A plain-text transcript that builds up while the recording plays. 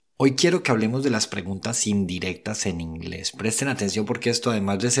Hoy quiero que hablemos de las preguntas indirectas en inglés. Presten atención porque esto,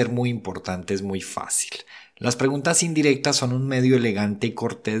 además de ser muy importante, es muy fácil. Las preguntas indirectas son un medio elegante y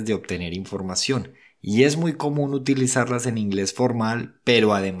cortés de obtener información y es muy común utilizarlas en inglés formal,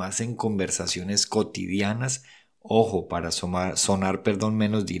 pero además en conversaciones cotidianas, ojo, para sonar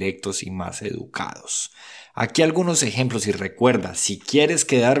menos directos y más educados. Aquí algunos ejemplos y recuerda, si quieres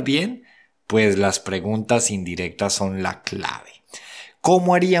quedar bien, pues las preguntas indirectas son la clave.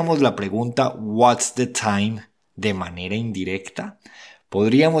 ¿Cómo haríamos la pregunta "What's the time" de manera indirecta?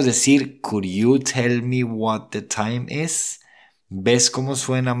 Podríamos decir "Could you tell me what the time is?" ¿Ves cómo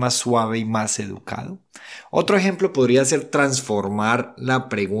suena más suave y más educado? Otro ejemplo podría ser transformar la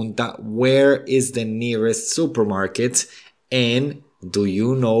pregunta "Where is the nearest supermarket?" en "Do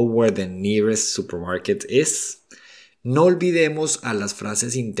you know where the nearest supermarket is?" No olvidemos a las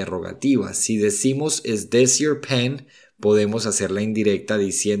frases interrogativas. Si decimos "Is this your pen?", podemos hacerla indirecta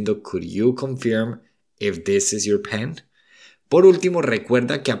diciendo "Could you confirm if this is your pen?". Por último,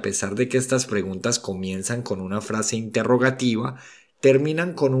 recuerda que a pesar de que estas preguntas comienzan con una frase interrogativa,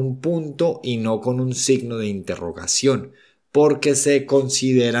 terminan con un punto y no con un signo de interrogación, porque se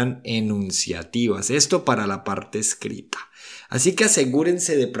consideran enunciativas. Esto para la parte escrita. Así que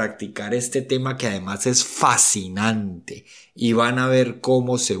asegúrense de practicar este tema que además es fascinante y van a ver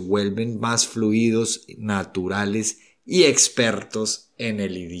cómo se vuelven más fluidos, naturales y expertos en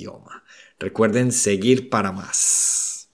el idioma. Recuerden seguir para más.